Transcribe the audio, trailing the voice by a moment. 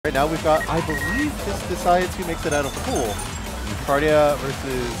Right now we've got, I believe this decides who makes it out of the pool. Cardia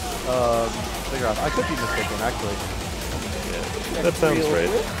versus Ziggurath. I could be mistaken, actually. Yeah, that sounds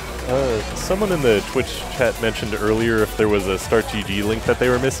right. Someone in the Twitch chat mentioned earlier if there was a Start GG link that they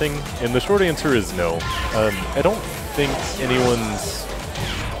were missing, and the short answer is no. I don't think anyone's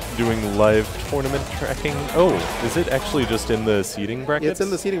doing live tournament tracking. Oh, is it actually just in the seeding bracket? It's in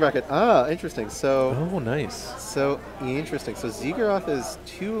the seeding bracket. Ah, interesting. So. Oh, nice. So interesting. So Ziggurath is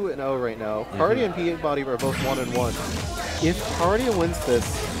 2-0 right now. Cardia and Peabody are both 1-1. If Cardia wins this,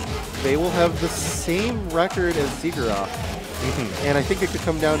 they will have the same record as Ziggurath. And I think it could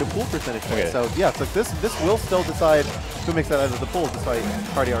come down to pool percentage points. So yeah, so this will still decide who makes that out of the pool, despite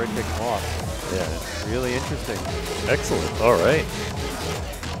Cardia already taking loss. Yeah. Really interesting. Excellent. All right.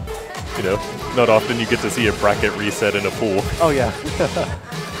 You know, not often you get to see a bracket reset in a pool. Oh yeah. All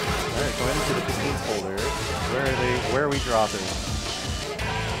right, going into the Christine's folder. Where are we dropping?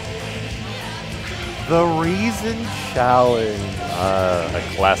 The Reason Challenge. A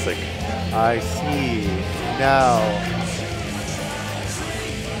classic. I see. Now.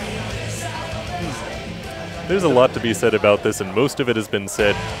 There's a lot to be said about this, and most of it has been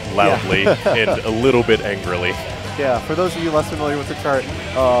said loudly and a little bit angrily. Yeah, for those of you less familiar with the chart,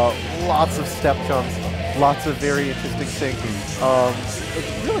 lots of step jumps, lots of very interesting sync.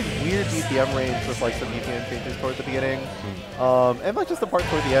 It's really weird BPM range with like some BPM changes towards the beginning, and like just the part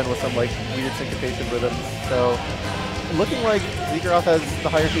toward the end with some like weird syncopation rhythms. So looking like Ziggurath has the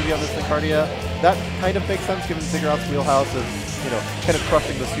higher PB on this than Cardia. That kind of makes sense given Ziggurath's wheelhouse of, you know, kind of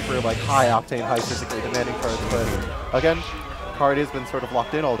crushing the super like high octane, high physically demanding cards. But again, Cardia's been sort of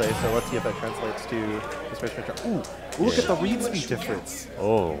locked in all day, so let's see if that translates to the Space Marine chart. Ooh, look at the read speed difference.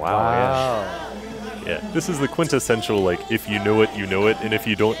 Oh, wow. Yeah, this is the quintessential, like, if you know it, you know it, and if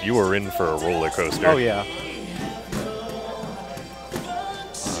you don't, you are in for a roller coaster. Oh, yeah.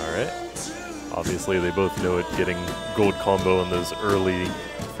 All right. Obviously, they both know it, getting gold combo in those early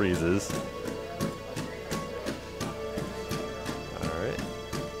freezes. All right.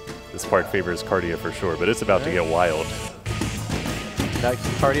 This part favors Cardia for sure, but it's about to get wild. That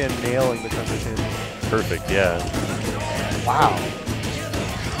Cardia nailing the transition. Perfect, yeah. Wow.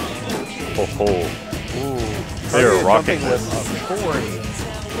 Oh. Ooh. They're rocking with authority.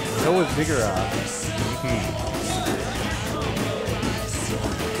 So is Ziggurath.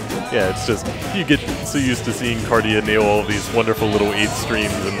 Yeah, it's just, you get so used to seeing Cardia nail all of these wonderful little 8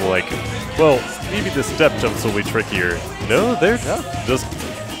 streams and like, well, maybe the step jumps will be trickier. No, they're just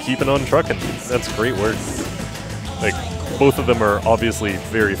keeping on trucking. That's great work. Like, both of them are obviously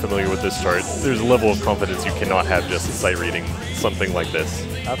very familiar with this chart. There's a level of confidence you cannot have just sight reading something like this.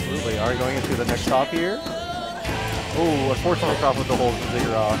 Absolutely. All right, going into the next top here. Oh, unfortunate drop with the hold from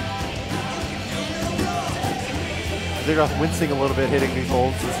Ziggurath. Ziggurath wincing a little bit, hitting these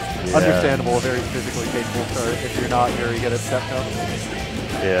holds. This is understandable, a very physically painful chart if you're not very good at step jumps.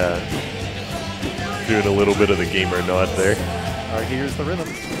 Yeah. Doing a little bit of the gamer nod there. All right, here's the rhythm.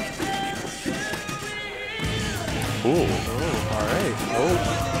 Ooh. Oh, all right. Oh.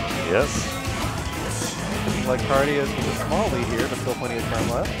 Yes. Looking like Cardia is with a small lead here, but still plenty of time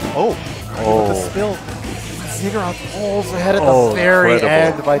left. Oh. With the spill. Ziggurath pulls ahead at the very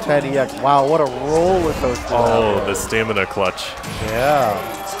end by 10EX. Wow, what a roller coaster. Oh, the stamina clutch. Yeah.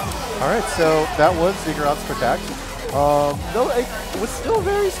 All right, so that was Ziggurath's protect. No, it was still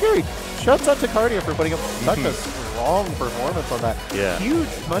very scary. Shouts out to Cardia for putting up such a strong performance on that. Yeah. Huge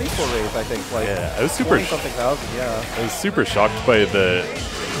money for raise, I think. Like, yeah, I was super something thousand. Yeah. I was super shocked by the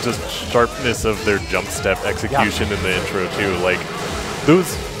just sharpness of their jump step execution in the intro too. Like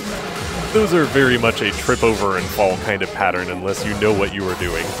those are very much a trip over and fall kind of pattern unless you know what you are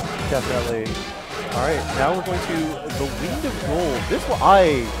doing. Definitely. All right, now we're going to the Wind of Gold. This one,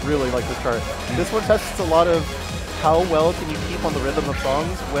 I really like this chart. This one tests a lot of how well can you keep on the rhythm of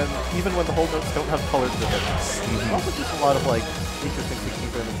songs even when the whole notes don't have colors with it. Also just a lot of like interesting 16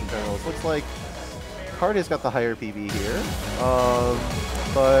 rhythms in general. It looks like Cardia's got the higher PB here,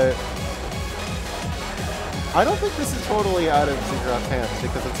 but I don't think this is totally out of Ziggurath's hands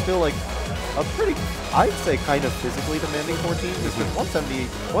because it's still like a pretty, I'd say, kind of physically demanding 14 because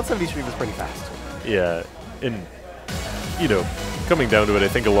 170 stream is pretty fast. Yeah, and you know, coming down to it, I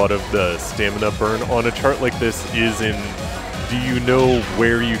think a lot of the stamina burn on a chart like this is in, do you know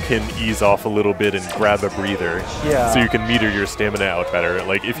where you can ease off a little bit and grab a breather so you can meter your stamina out better?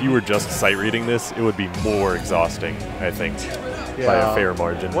 Like, if you were just sight reading this, it would be more exhausting, I think, by a fair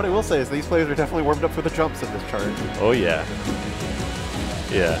margin. What I will say is these players are definitely warmed up for the jumps in this chart. Oh, yeah.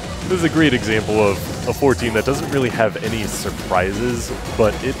 Yeah, this is a great example of a 14 that doesn't really have any surprises,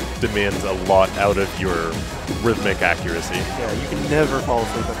 but it demands a lot out of your rhythmic accuracy. Yeah, you can never fall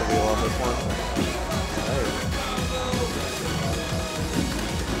asleep at the wheel on this one.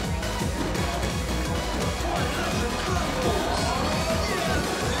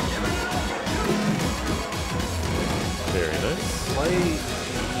 Very nice. Slight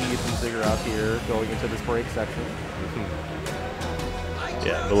lead from Ziggurath here going into this break section.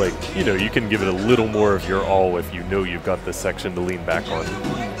 Yeah, but like, you know, you can give it a little more of your all if you know you've got this section to lean back on.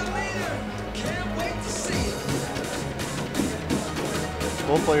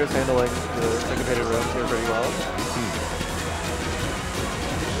 Both players handling the syncopated roams here pretty well.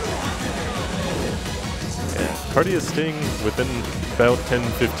 Yeah, Cardia is staying within about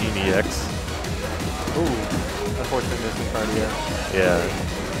 10-15 EX. Ooh, unfortunate miss in Cardia. Yeah,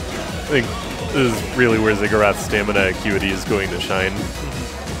 I think this is really where Ziggurath's stamina acuity is going to shine.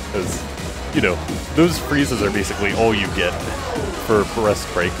 Because, you know, those freezes are basically all you get for rest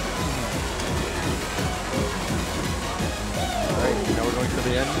break. Alright, now we're going to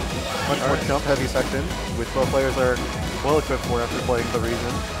the end. Much more jump-heavy section, which both players are well equipped for after playing the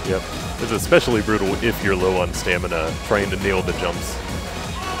Reason. Yep. It's especially brutal if you're low on stamina, trying to nail the jumps.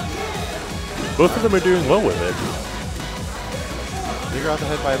 Both of them are doing well with it. Ziggurath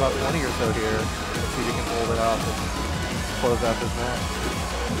ahead by about 20 or so here. Let's see if he can hold it off and close out this match.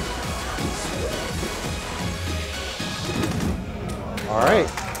 Alright,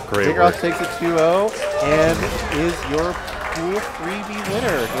 Ziggurath takes it 2-0 and is your Pool 3B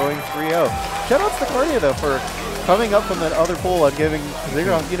winner, going 3-0. Shoutouts to Cardia, though, for coming up from that other pool and giving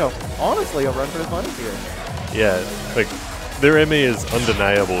Ziggurath, you know, honestly, a run for his money here. Yeah, like, their MA is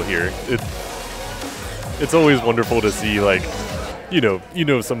undeniable here. It's always wonderful to see, like, you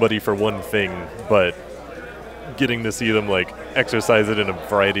know somebody for one thing, but getting to see them, like, exercise it in a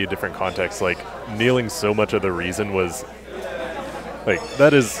variety of different contexts, like, nailing so much of the Reason was, like,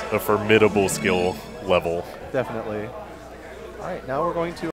 that is a formidable skill level. Definitely. All right, now we're going to